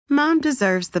Mom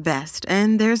deserves the best,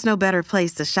 and there's no better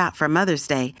place to shop for Mother's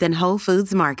Day than Whole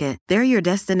Foods Market. They're your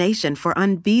destination for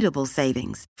unbeatable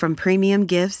savings, from premium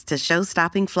gifts to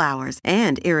show-stopping flowers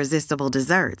and irresistible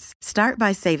desserts. Start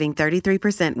by saving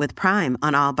 33% with Prime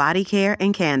on all body care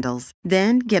and candles.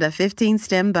 Then get a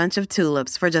 15-stem bunch of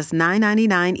tulips for just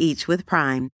 $9.99 each with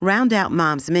Prime. Round out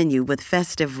Mom's menu with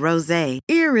festive rosé,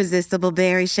 irresistible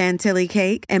berry chantilly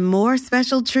cake, and more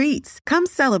special treats. Come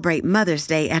celebrate Mother's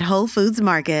Day at Whole Foods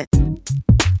Market.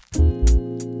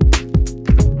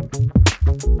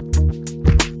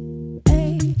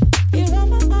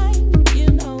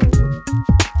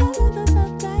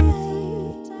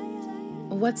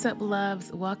 What's up,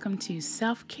 loves? Welcome to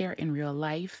Self-Care in Real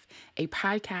Life, a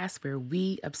podcast where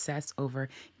we obsess over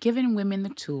giving women the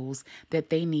tools that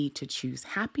they need to choose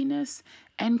happiness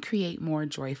and create more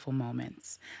joyful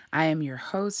moments. I am your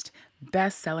host,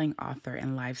 best-selling author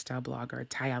and lifestyle blogger,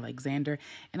 Ty Alexander,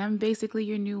 and I'm basically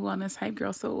your new wellness hype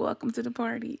girl, so welcome to the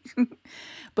party.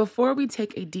 Before we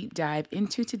take a deep dive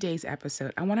into today's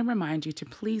episode, I want to remind you to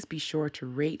please be sure to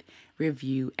rate,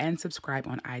 review, and subscribe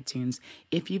on iTunes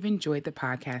if you've enjoyed the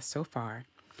podcast so far.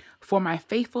 For my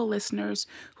faithful listeners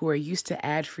who are used to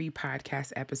ad-free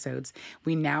podcast episodes,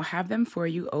 we now have them for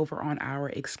you over on our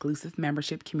exclusive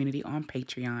membership community on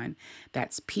Patreon.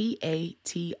 That's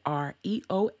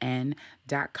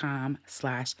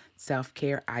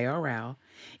patreon.com/selfcareirl.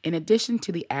 In addition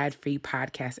to the ad-free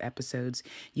podcast episodes,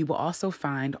 you will also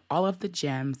find all of the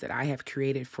gems that I have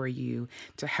created for you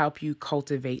to help you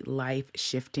cultivate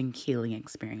life-shifting healing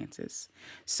experiences.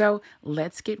 So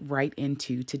let's get right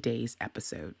into today's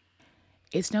episode.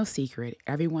 It's no secret,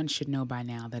 everyone should know by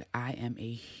now that I am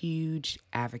a huge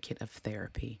advocate of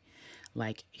therapy.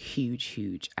 Like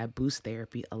huge. I boost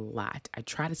therapy a lot. I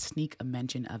try to sneak a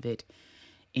mention of it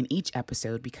in each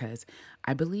episode because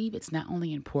I believe it's not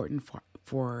only important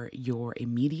for your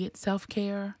immediate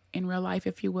self-care in real life,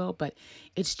 if you will, but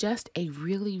it's just a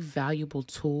really valuable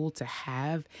tool to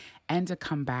have and to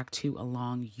come back to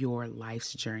along your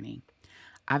life's journey.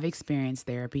 I've experienced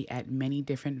therapy at many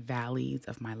different valleys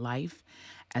of my life.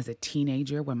 As a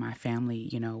teenager, when my family,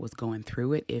 was going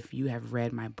through it. If you have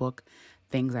read my book,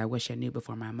 Things I Wish I Knew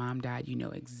Before My Mom Died, you know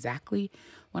exactly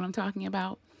what I'm talking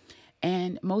about.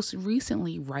 And most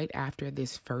recently, right after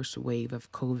this first wave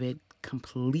of COVID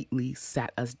completely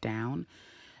sat us down,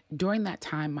 during that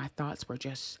time, my thoughts were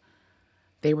just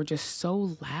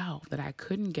so loud that I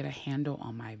couldn't get a handle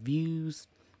on my views,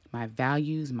 my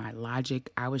values, my logic.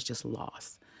 I was just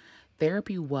lost.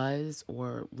 Therapy was,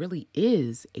 or really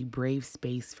is, a brave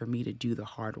space for me to do the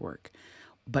hard work,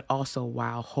 but also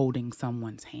while holding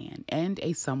someone's hand, and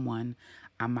a someone,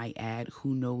 I might add,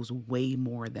 who knows way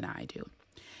more than I do.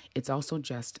 It's also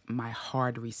just my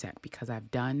hard reset because I've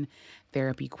done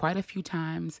therapy quite a few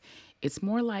times. It's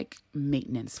more like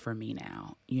maintenance for me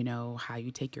now. You know, how you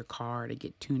take your car to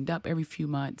get tuned up every few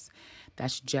months.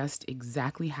 That's just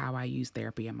exactly how I use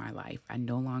therapy in my life. I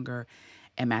no longer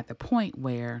am at the point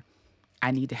where I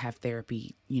need to have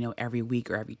therapy, every week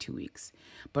or every 2 weeks.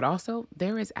 But also,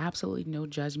 there is absolutely no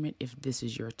judgment if this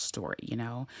is your story,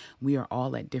 We are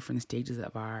all at different stages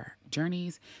of our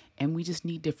journeys, and we just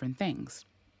need different things.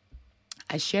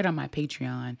 I shared on my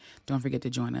Patreon, don't forget to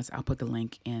join us. I'll put the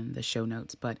link in the show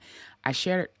notes, but I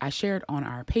shared on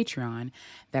our Patreon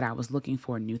that I was looking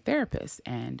for a new therapist,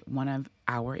 and one of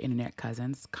our internet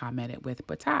cousins commented with,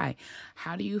 "But Ty,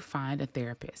 how do you find a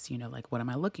therapist? What am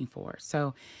I looking for?"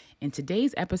 So in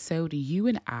today's episode, you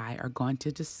and I are going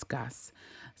to discuss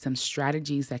some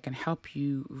strategies that can help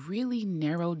you really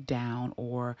narrow down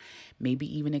or maybe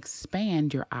even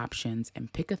expand your options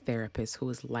and pick a therapist who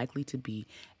is likely to be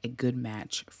a good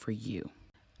match for you.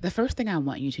 The first thing I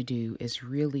want you to do is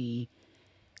really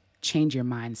change your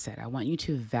mindset. I want you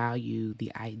to value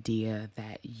the idea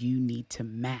that you need to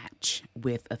match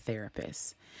with a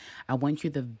therapist. I want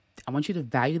you to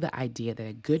value the idea that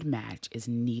a good match is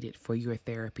needed for your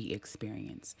therapy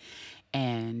experience,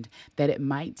 and that it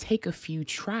might take a few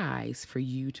tries for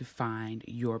you to find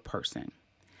your person.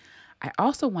 I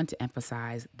also want to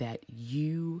emphasize that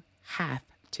you have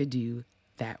to do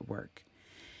that work.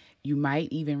 You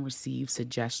might even receive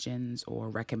suggestions or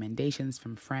recommendations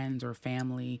from friends or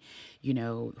family,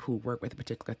 who work with a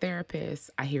particular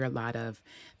therapist. I hear a lot of,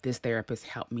 "This therapist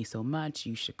helped me so much.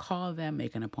 You should call them,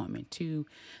 make an appointment too."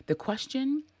 The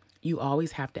question you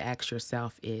always have to ask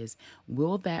yourself is,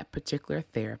 will that particular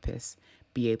therapist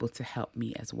be able to help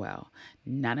me as well?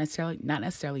 Not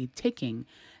necessarily taking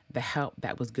the help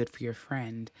that was good for your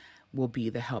friend will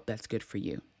be the help that's good for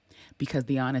you. Because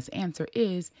the honest answer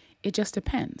is, it just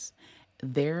depends.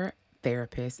 There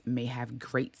therapists may have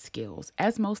great skills,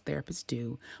 as most therapists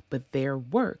do, but their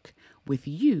work with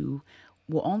you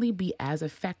will only be as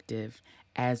effective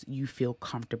as you feel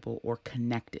comfortable or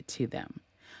connected to them.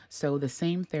 So, the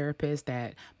same therapist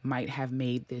that might have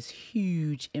made this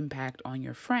huge impact on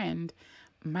your friend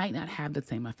might not have the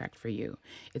same effect for you.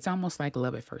 It's almost like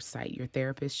love at first sight. Your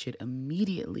therapist should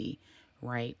immediately,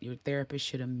 right? Your therapist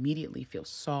should immediately feel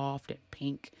soft and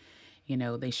pink.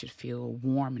 They should feel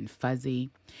warm and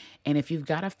fuzzy. And if you've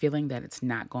got a feeling that it's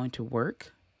not going to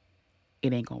work,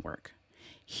 it ain't going to work.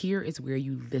 Here is where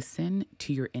you listen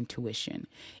to your intuition.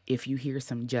 If you hear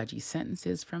some judgy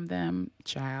sentences from them,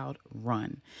 child,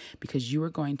 run, because you are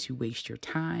going to waste your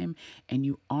time and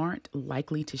you aren't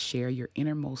likely to share your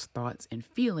innermost thoughts and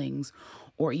feelings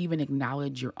or even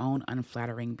acknowledge your own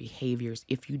unflattering behaviors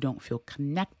if you don't feel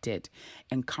connected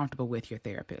and comfortable with your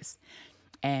therapist.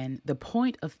 And the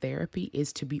point of therapy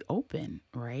is to be open,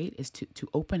 right? Is to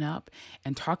open up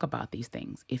and talk about these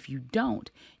things. If you don't,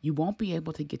 you won't be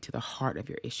able to get to the heart of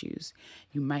your issues.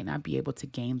 You might not be able to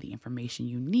gain the information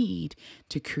you need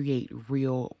to create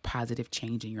real positive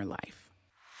change in your life.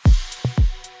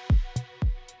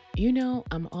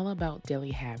 I'm all about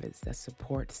daily habits that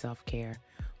support self-care.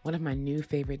 One of my new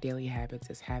favorite daily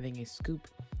habits is having a scoop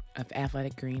of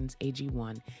Athletic Greens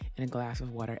AG1 in a glass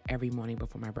of water every morning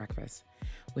before my breakfast.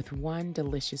 With one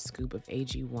delicious scoop of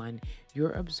AG1,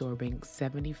 you're absorbing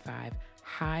 75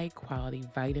 high-quality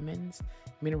vitamins,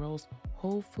 minerals,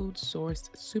 whole food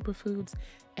sourced superfoods,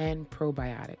 and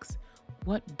probiotics.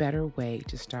 What better way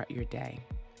to start your day?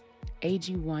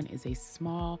 AG1 is a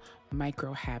small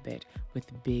micro habit with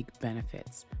big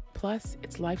benefits. Plus,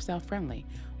 it's lifestyle friendly,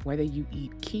 whether you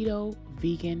eat keto,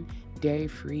 vegan,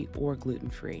 dairy-free, or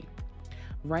gluten-free.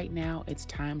 Right now, it's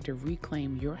time to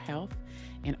reclaim your health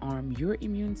and arm your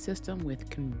immune system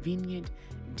with convenient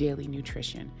daily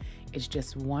nutrition. It's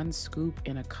just one scoop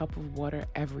in a cup of water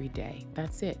every day.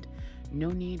 That's it. No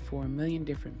need for a million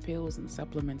different pills and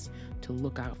supplements to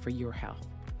look out for your health.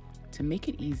 To make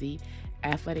it easy,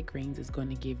 Athletic Greens is going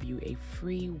to give you a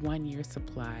free 1-year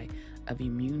supply of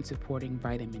immune-supporting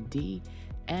vitamin D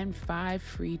and 5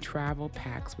 free travel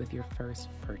packs with your first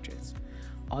purchase.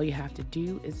 All you have to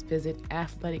do is visit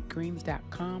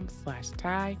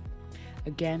athleticgreens.com/Ty.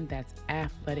 Again, that's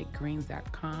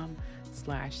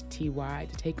athleticgreens.com/TY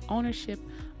to take ownership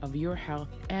of your health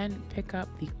and pick up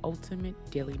the ultimate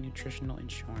daily nutritional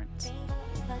insurance.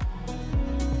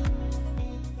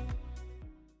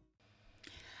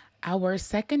 Our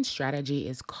second strategy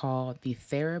is called the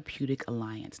therapeutic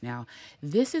alliance. Now,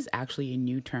 this is actually a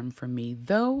new term for me,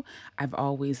 though I've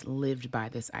always lived by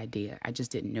this idea. I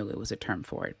just didn't know it was a term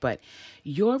for it. But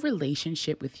your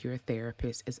relationship with your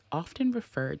therapist is often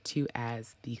referred to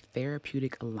as the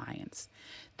therapeutic alliance.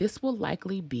 This will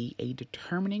likely be a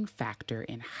determining factor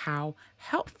in how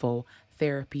helpful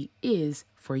therapy is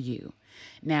for you.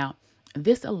 Now,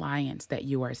 this alliance that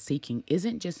you are seeking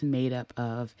isn't just made up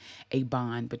of a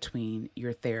bond between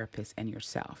your therapist and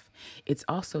yourself. It's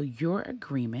also your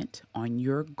agreement on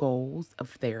your goals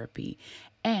of therapy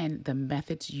and the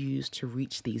methods used to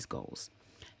reach these goals.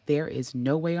 There is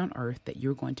no way on earth that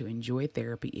you're going to enjoy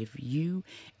therapy if you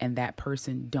and that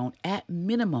person don't, at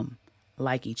minimum,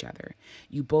 like each other.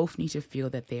 You both need to feel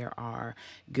that there are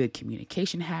good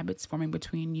communication habits forming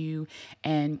between you.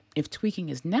 And if tweaking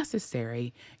is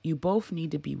necessary, you both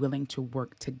need to be willing to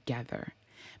work together.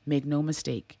 Make no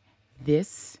mistake,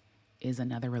 this is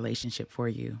another relationship for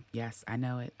you. Yes, I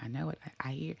know it.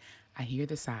 I hear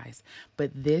the sighs,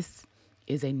 but this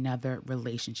is another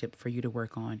relationship for you to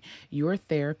work on. Your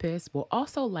therapist will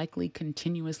also likely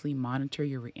continuously monitor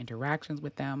your interactions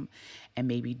with them and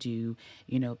maybe do,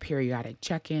 periodic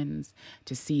check-ins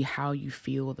to see how you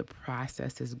feel the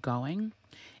process is going.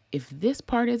 If this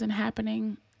part isn't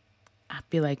happening, I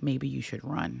feel like maybe you should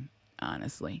run,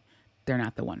 honestly. They're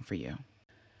not the one for you.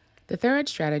 The third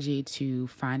strategy to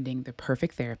finding the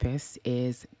perfect therapist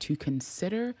is to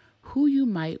consider who you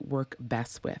might work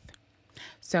best with.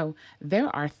 So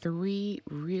there are 3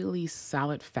 really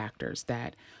solid factors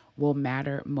that will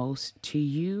matter most to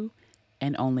you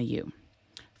and only you.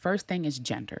 First thing is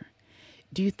gender.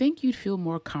 Do you think you'd feel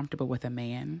more comfortable with a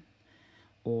man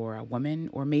or a woman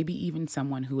or maybe even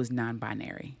someone who is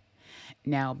non-binary?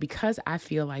 Now, because I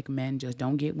feel like men just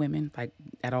don't get women, like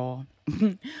at all,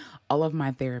 all of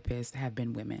my therapists have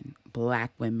been women,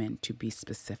 Black women to be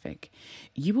specific.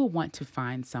 You will want to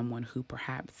find someone who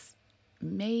perhaps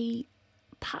may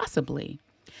possibly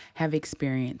have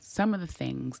experienced some of the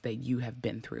things that you have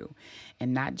been through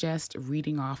and not just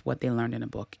reading off what they learned in a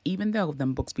book, even though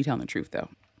them books be telling the truth though.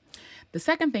 The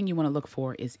second thing you want to look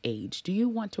for is age. Do you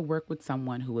want to work with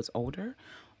someone who is older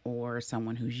or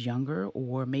someone who's younger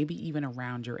or maybe even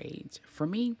around your age. For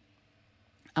me,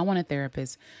 I want a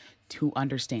therapist who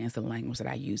understands the language that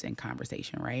I use in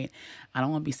conversation, right? I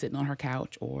don't want to be sitting on her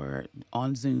couch or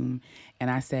on Zoom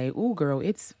and I say, "Ooh, girl,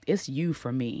 it's you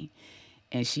for me."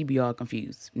 And she be all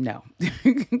confused. No.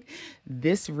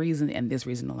 This reason and this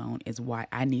reason alone is why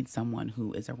I need someone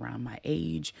who is around my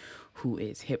age, who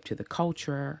is hip to the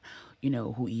culture,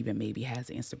 who even maybe has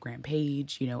an Instagram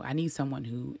page. I need someone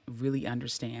who really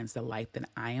understands the life that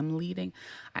I am leading.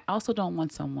 I also don't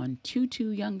want someone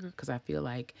too younger because I feel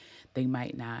like they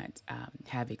might not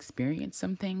have experienced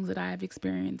some things that I have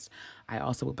experienced. I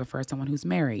also would prefer someone who's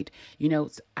married.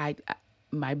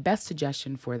 My best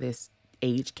suggestion for this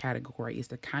age category is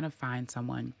to kind of find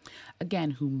someone,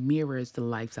 again, who mirrors the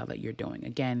lifestyle that you're doing.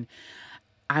 Again,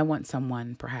 I want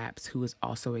someone perhaps who has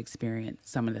also experienced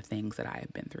some of the things that I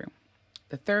have been through.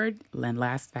 The third and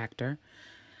last factor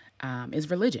is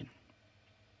religion.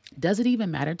 Does it even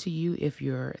matter to you if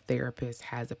your therapist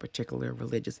has a particular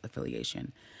religious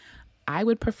affiliation? I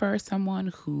would prefer someone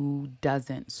who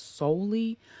doesn't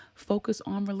solely focus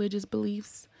on religious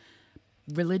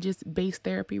based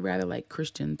therapy, rather, like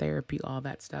Christian therapy, all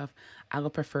that stuff. I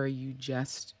would prefer you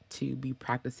just to be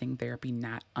practicing therapy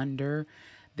not under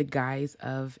the guise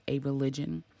of a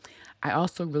religion. I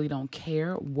also really don't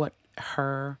care what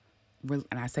and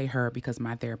I say her because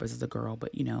my therapist is a girl,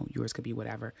 but yours could be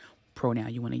whatever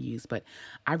pronoun you want to use. But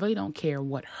I really don't care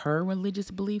what her religious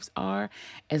beliefs are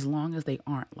as long as they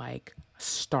aren't like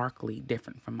starkly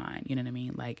different from mine. You know what I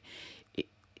mean? Like,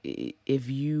 if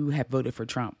you have voted for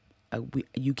Trump,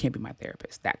 you can't be my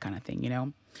therapist, that kind of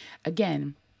thing.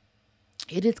 Again,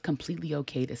 it is completely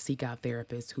okay to seek out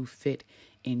therapists who fit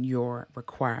in your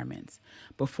requirements.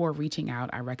 Before reaching out,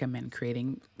 I recommend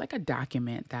creating like a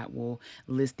document that will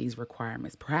list these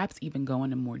requirements, perhaps even go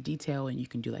into more detail, and you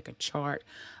can do like a chart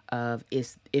of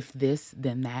if this,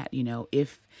 then that,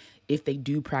 if they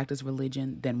do practice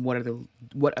religion, then what are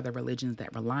the religions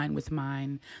that align with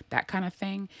mine, that kind of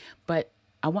thing. But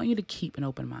I want you to keep an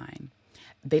open mind.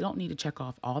 They don't need to check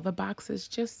off all the boxes,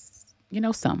 just,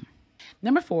 some.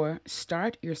 Number 4,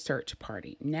 start your search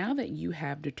party. Now that you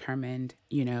have determined,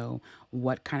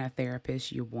 what kind of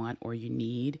therapist you want or you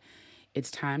need,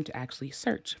 it's time to actually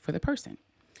search for the person.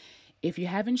 If you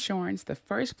have insurance, the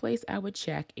first place I would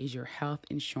check is your health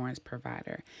insurance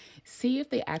provider. See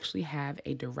if they actually have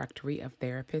a directory of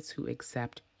therapists who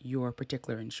accept your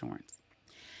particular insurance.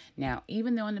 Now,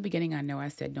 even though in the beginning I know I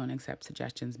said don't accept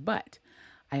suggestions, but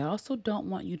I also don't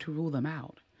want you to rule them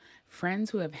out. Friends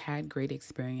who have had great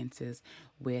experiences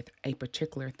with a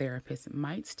particular therapist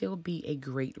might still be a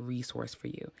great resource for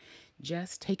you.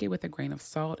 Just take it with a grain of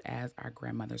salt, as our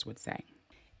grandmothers would say.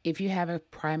 If you have a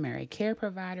primary care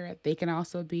provider, they can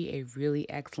also be a really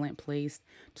excellent place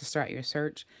to start your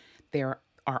search. There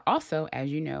are also, as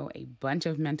you know, a bunch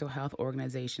of mental health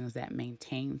organizations that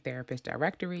maintain therapist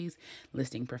directories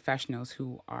listing professionals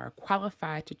who are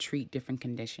qualified to treat different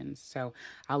conditions. So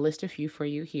I'll list a few for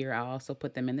you here. I'll also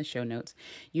put them in the show notes.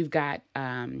 You've got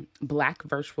Black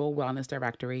Virtual Wellness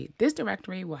Directory. This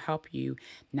directory will help you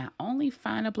not only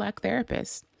find a Black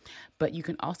therapist, but you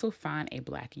can also find a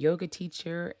Black yoga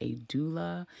teacher, a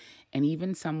doula, and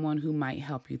even someone who might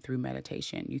help you through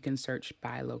meditation. You can search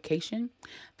by location,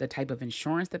 the type of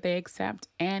insurance that they accept,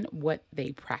 and what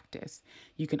they practice.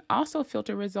 You can also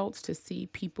filter results to see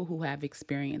people who have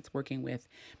experience working with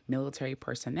military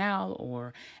personnel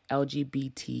or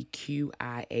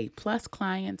LGBTQIA plus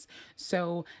clients.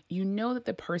 So you know that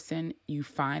the person you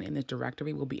find in this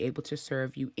directory will be able to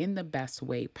serve you in the best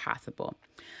way possible.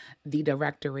 The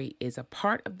directory is a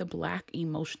part of the Black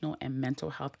Emotional and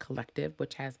Mental Health Collective,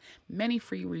 which has many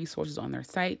free resources on their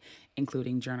site,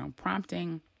 including journal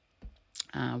prompting,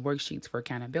 worksheets for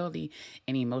accountability,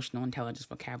 and emotional intelligence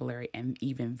vocabulary, and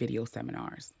even video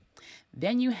seminars.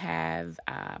 Then you have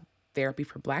Therapy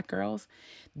for Black Girls.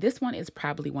 This one is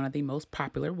probably one of the most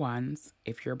popular ones.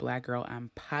 If you're a Black girl,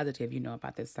 I'm positive you know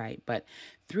about this site. But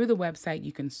through the website,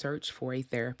 you can search for a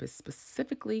therapist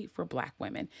specifically for Black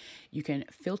women. You can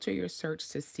filter your search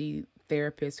to see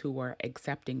therapists who are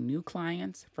accepting new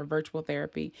clients for virtual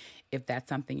therapy, if that's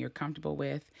something you're comfortable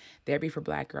with. Therapy for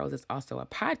Black Girls is also a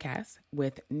podcast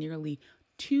with nearly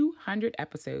 200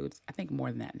 episodes, I think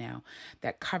more than that now,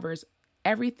 that covers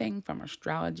everything from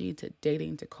astrology to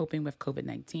dating to coping with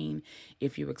COVID-19.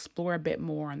 If you explore a bit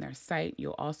more on their site,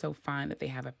 you'll also find that they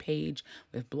have a page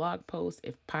with blog posts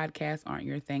if podcasts aren't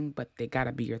your thing, but they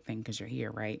gotta be your thing because you're here,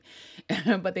 right?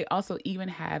 But they also even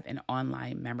have an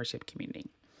online membership community.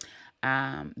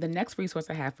 The next resource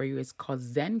I have for you is called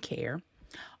Zen Care.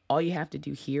 All you have to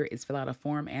do here is fill out a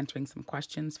form answering some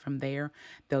questions. From there,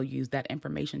 they'll use that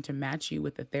information to match you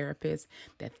with a therapist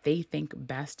that they think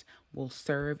best will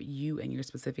serve you and your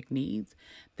specific needs.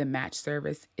 The match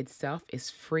service itself is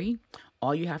free.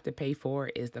 All you have to pay for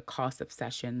is the cost of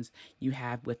sessions you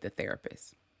have with the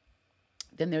therapist.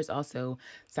 Then there's also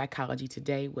Psychology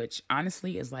Today, which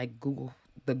honestly is like Google,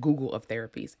 the Google of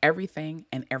therapies. Everything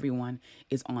and everyone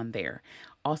is on there.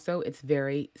 Also, it's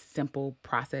very simple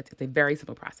process. It's a very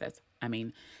simple process.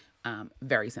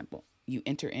 Very simple. You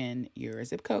enter in your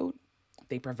zip code.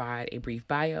 They provide a brief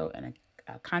bio and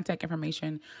a contact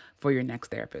information for your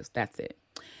next therapist. That's it.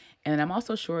 And I'm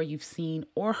also sure you've seen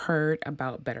or heard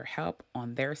about BetterHelp.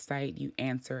 On their site, you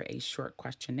answer a short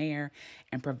questionnaire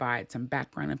and provide some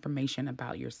background information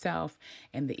about yourself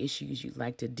and the issues you'd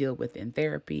like to deal with in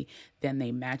therapy. Then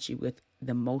they match you with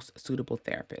the most suitable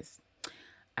therapist.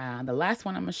 The last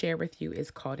one I'm going to share with you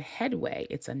is called Headway.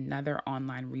 It's another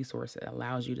online resource that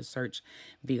allows you to search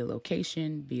via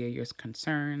location, via your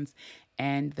concerns,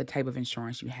 and the type of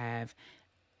insurance you have,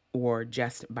 or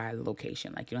just by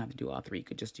location. Like, you don't have to do all three. You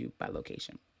could just do by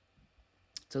location.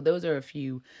 So those are a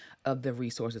few of the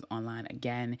resources online.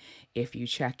 Again, if you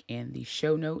check in the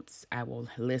show notes, I will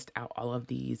list out all of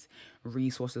these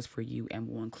resources for you and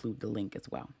will include the link as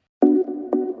well.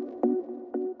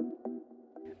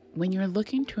 When you're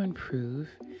looking to improve,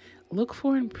 look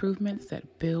for improvements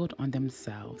that build on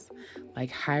themselves,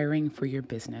 like hiring for your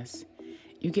business.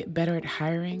 You get better at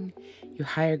hiring, you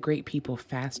hire great people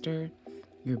faster,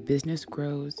 your business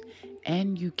grows,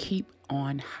 and you keep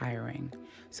on hiring.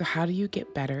 So how do you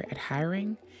get better at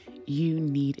hiring? You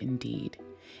need Indeed.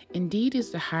 Indeed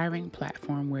is the hiring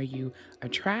platform where you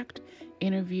attract,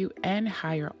 interview, and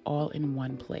hire all in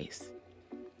one place.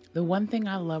 The one thing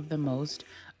I love the most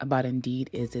about Indeed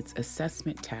is its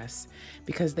assessment tests,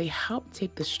 because they help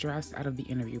take the stress out of the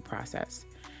interview process.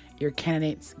 Your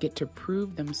candidates get to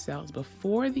prove themselves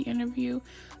before the interview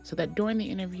so that during the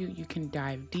interview you can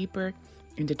dive deeper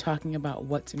into talking about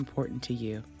what's important to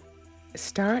you.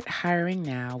 Start hiring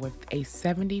now with a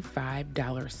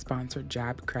 $75 sponsored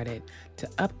job credit to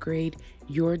upgrade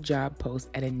your job post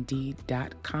at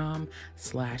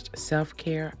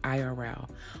Indeed.com/selfcareIRL.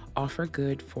 Offer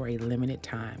good for a limited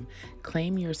time.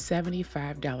 Claim your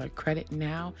 $75 credit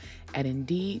now at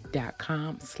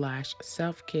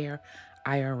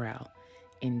Indeed.com/selfcareIRL.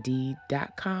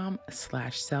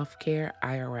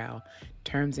 Indeed.com/selfcareIRL.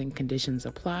 Terms and conditions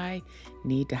apply.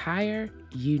 Need to hire?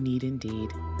 You need Indeed.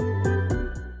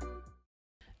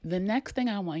 The next thing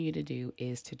I want you to do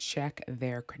is to check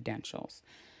their credentials.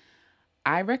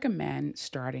 I recommend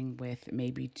starting with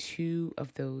maybe 2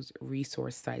 of those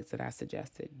resource sites that I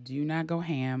suggested. Do not go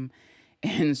ham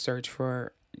and search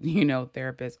for,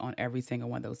 therapists on every single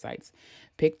one of those sites.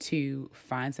 Pick 2,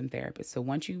 find some therapists. So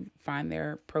once you find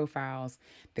their profiles,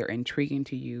 they're intriguing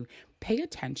to you, pay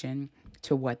attention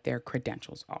to what their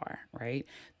credentials are, right?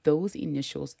 Those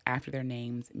initials after their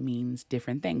names means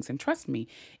different things. And trust me,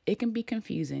 it can be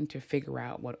confusing to figure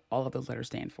out what all of those letters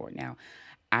stand for. Now,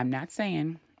 I'm not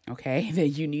saying,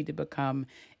 that you need to become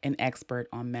an expert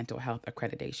on mental health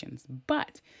accreditations,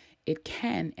 but it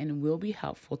can and will be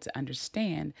helpful to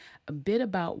understand a bit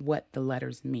about what the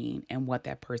letters mean and what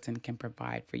that person can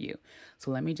provide for you.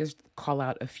 So let me just call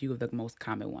out a few of the most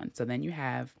common ones. So then you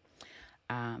have,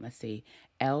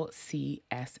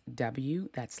 LCSW,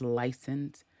 that's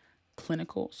licensed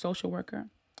clinical social worker.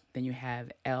 Then you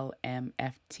have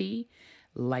LMFT,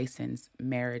 licensed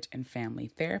marriage and family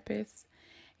therapist.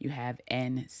 You have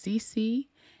NCC,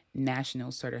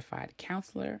 National Certified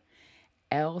Counselor.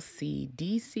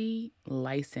 LCDC,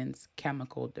 Licensed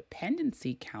Chemical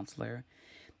Dependency Counselor.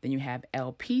 Then you have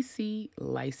LPC,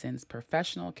 Licensed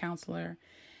Professional Counselor.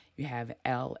 You have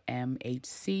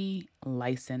LMHC,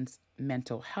 Licensed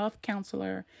Mental Health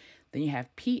Counselor. Then you have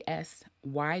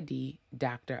PSYD,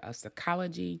 Doctor of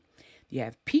Psychology. You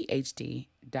have PhD,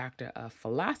 Doctor of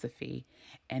Philosophy,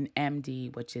 and MD,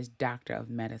 which is Doctor of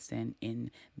Medicine. In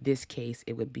this case,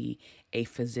 it would be a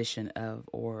physician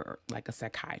or like a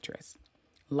psychiatrist.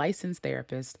 Licensed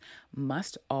therapists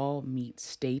must all meet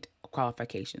state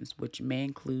qualifications, which may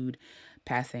include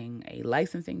passing a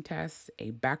licensing test,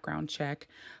 a background check,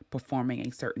 performing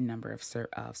a certain number of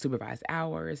supervised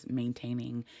hours,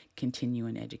 maintaining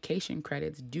continuing education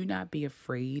credits. Do not be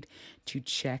afraid to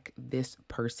check this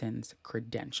person's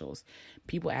credentials.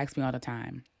 People ask me all the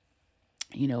time,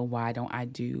 why don't I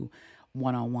do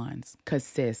one-on-ones? Because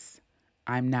sis,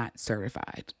 I'm not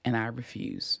certified and I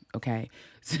refuse. Okay.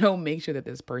 So make sure that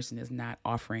this person is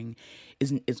offering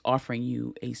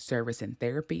you a service in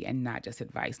therapy and not just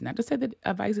advice. Not to say that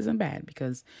advice isn't bad,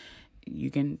 because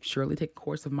you can surely take a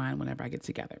course of mine whenever I get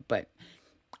together. But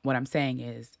What I'm saying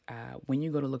is, when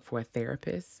you go to look for a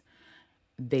therapist,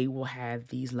 they will have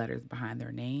these letters behind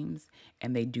their names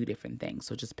and they do different things.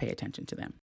 So just pay attention to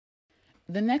them.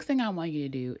 The next thing I want you to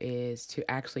do is to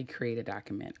actually create a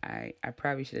document. I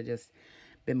probably should have just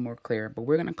been more clear, but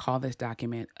we're going to call this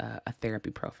document a therapy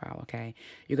profile, okay?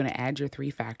 You're going to add your 3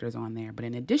 factors on there. But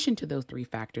in addition to those 3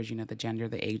 factors, the gender,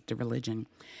 the age, the religion,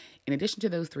 in addition to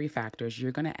those 3 factors,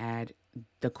 you're going to add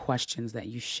the questions that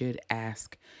you should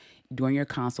ask during your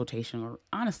consultation, or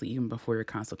honestly, even before your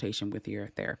consultation with your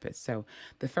therapist. So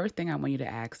the first thing I want you to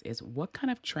ask is, what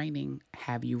kind of training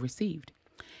have you received?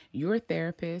 Your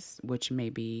therapist, which may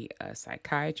be a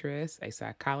psychiatrist, a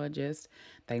psychologist,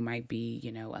 they might be,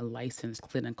 a licensed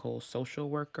clinical social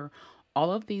worker.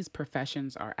 All of these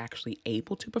professions are actually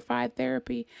able to provide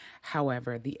therapy.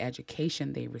 However, the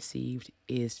education they received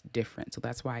is different. So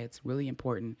that's why it's really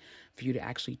important for you to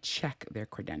actually check their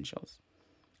credentials.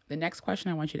 The next question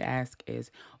I want you to ask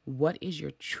is, what is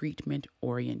your treatment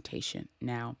orientation?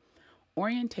 Now,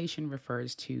 orientation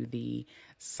refers to the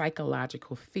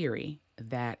psychological theory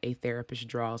that a therapist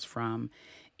draws from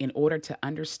in order to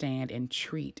understand and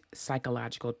treat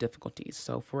psychological difficulties.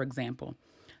 So, for example,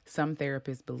 some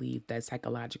therapists believe that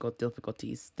psychological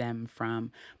difficulties stem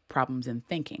from problems in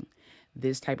thinking.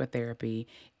 This type of therapy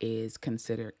is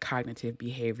considered cognitive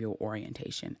behavioral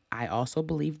orientation. I also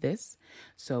believe this.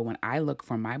 So when I look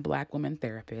for my Black woman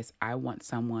therapist, I want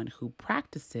someone who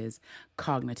practices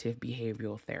cognitive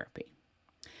behavioral therapy.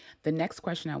 The next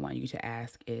question I want you to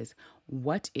ask is,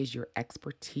 what is your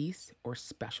expertise or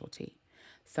specialty?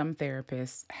 Some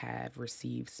therapists have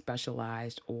received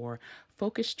specialized or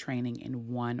focused training in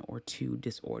 1 or 2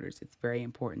 disorders. It's very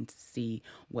important to see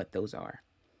what those are.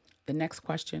 The next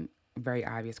question, very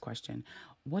obvious question,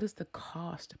 what is the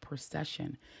cost per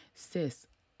session? Sis,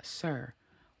 sir,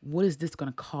 what is this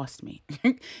going to cost me?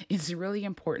 It's really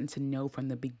important to know from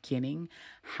the beginning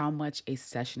how much a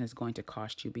session is going to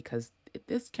cost you, because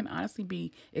this can honestly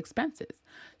be expensive.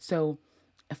 So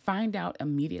find out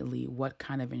immediately what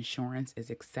kind of insurance is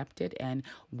accepted and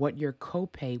what your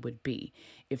copay would be.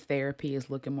 If therapy is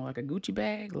looking more like a Gucci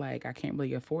bag, like I can't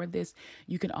really afford this,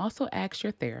 you can also ask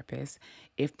your therapist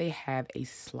if they have a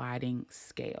sliding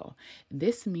scale.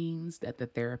 This means that the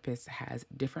therapist has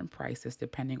different prices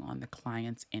depending on the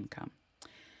client's income.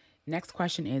 Next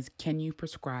question is, can you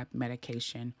prescribe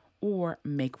medication or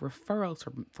make referrals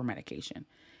for medication?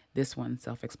 This one's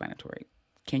self-explanatory.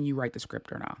 Can you write the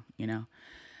script or not?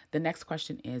 The next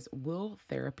question is, will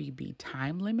therapy be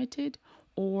time limited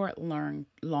or long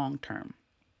term?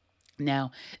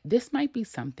 Now, this might be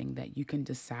something that you can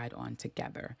decide on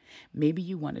together. Maybe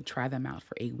you want to try them out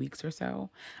for 8 weeks or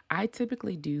so. I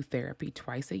typically do therapy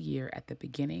twice a year at the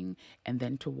beginning and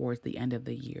then towards the end of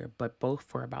the year, but both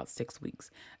for about 6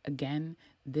 weeks. Again,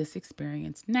 this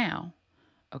experience now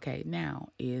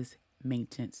is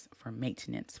maintenance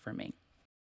for me.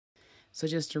 So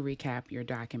just to recap your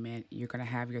document, you're going to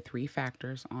have your 3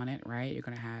 factors on it, right? You're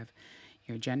going to have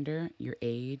your gender, your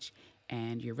age,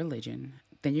 and your religion.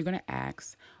 Then you're going to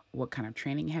ask, what kind of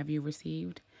training have you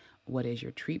received? What is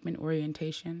your treatment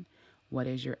orientation? What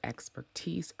is your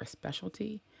expertise or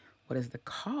specialty? What is the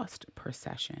cost per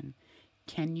session?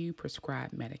 Can you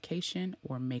prescribe medication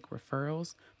or make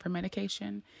referrals for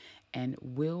medication? And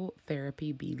will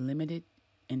therapy be limited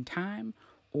in time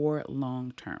or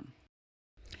long term?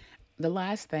 The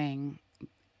last thing,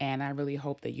 and I really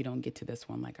hope that you don't get to this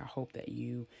one, like I hope that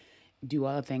you do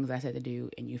all the things I said to do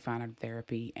and you find a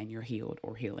therapy and you're healed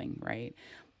or healing, right?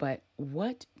 But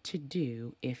what to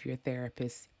do if your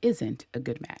therapist isn't a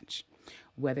good match?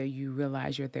 Whether you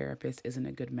realize your therapist isn't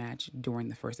a good match during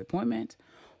the first appointment,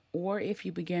 or if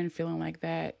you begin feeling like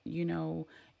that, you're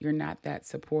not that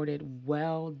supported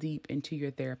well deep into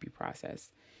your therapy process,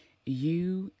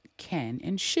 you can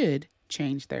and should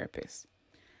change therapists.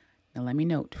 Now, let me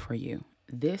note for you,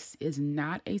 this is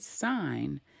not a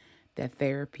sign that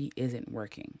therapy isn't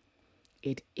working.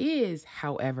 It is,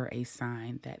 however, a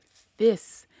sign that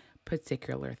this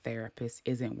particular therapist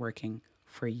isn't working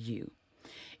for you.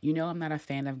 I'm not a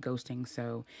fan of ghosting,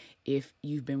 so if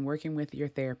you've been working with your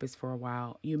therapist for a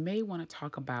while, you may want to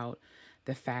talk about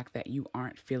the fact that you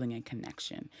aren't feeling a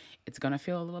connection. It's going to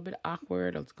feel a little bit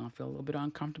awkward, or it's going to feel a little bit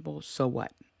uncomfortable. So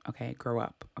what? Okay, grow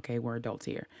up. Okay, we're adults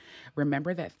here.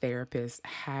 Remember that therapists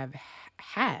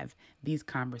have these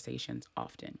conversations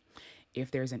often. If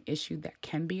there's an issue that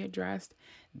can be addressed,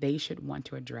 they should want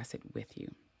to address it with you.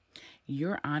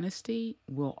 Your honesty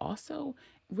will also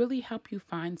really help you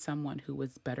find someone who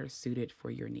is better suited for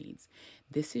your needs.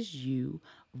 This is you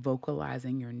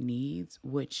vocalizing your needs,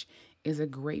 which is a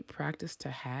great practice to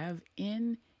have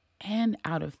in and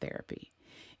out of therapy.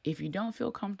 If you don't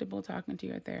feel comfortable talking to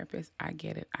your therapist, I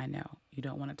get it. I know you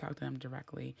don't want to talk to them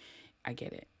directly. I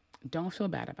get it. Don't feel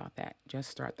bad about that. Just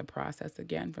start the process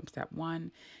again from step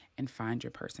one and find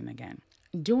your person again.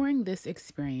 During this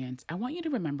experience, I want you to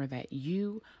remember that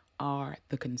you are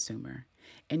the consumer,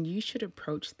 and you should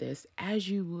approach this as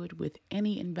you would with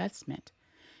any investment.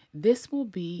 This will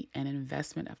be an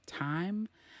investment of time,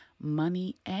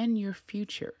 money, and your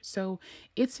future. So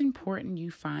it's important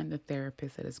you find the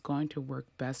therapist that is going to work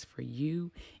best for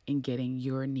you in getting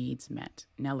your needs met.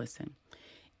 Now, listen.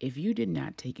 If you did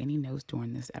not take any notes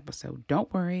during this episode,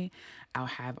 don't worry. I'll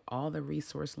have all the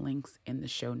resource links in the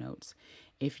show notes.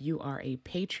 If you are a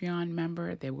Patreon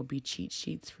member, there will be cheat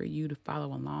sheets for you to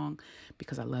follow along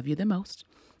because I love you the most.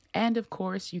 And of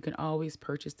course, you can always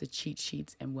purchase the cheat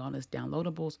sheets and wellness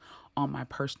downloadables on my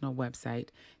personal website,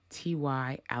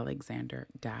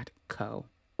 tyalexander.co.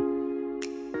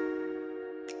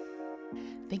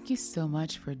 Thank you so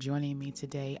much for joining me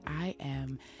today. I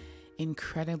am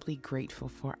incredibly grateful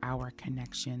for our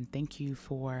connection. Thank you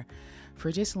for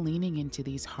just leaning into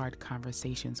these hard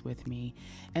conversations with me.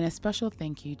 And a special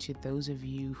thank you to those of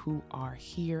you who are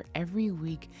here every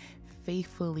week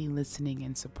faithfully listening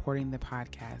and supporting the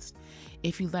podcast.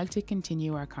 If you'd like to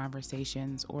continue our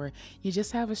conversations or you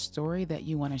just have a story that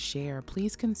you want to share,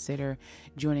 please consider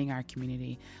joining our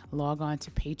community. Log on to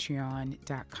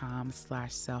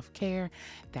patreon.com/selfcare.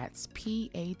 That's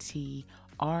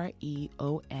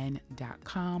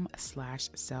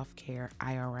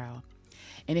patreon.com/selfcareirl.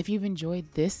 And if you've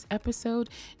enjoyed this episode,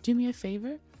 do me a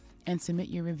favor and submit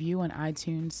your review on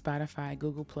iTunes, Spotify,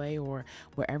 Google Play, or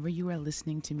wherever you are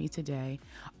listening to me today.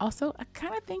 Also, I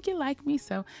kind of think you like me,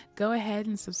 so go ahead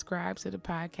and subscribe to the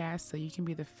podcast so you can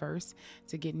be the first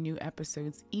to get new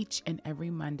episodes each and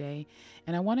every Monday.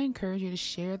 And I want to encourage you to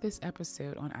share this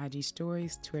episode on IG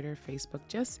Stories, Twitter, Facebook.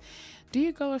 Just do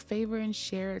your girl a favor and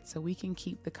share it so we can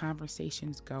keep the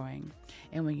conversations going.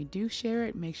 And when you do share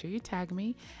it, make sure you tag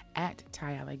me at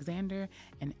Ty Alexander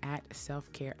and at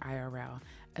SelfCareIRL.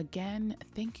 Again,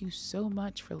 thank you so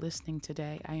much for listening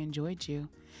today. I enjoyed you.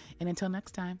 And until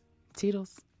next time,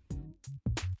 toodles.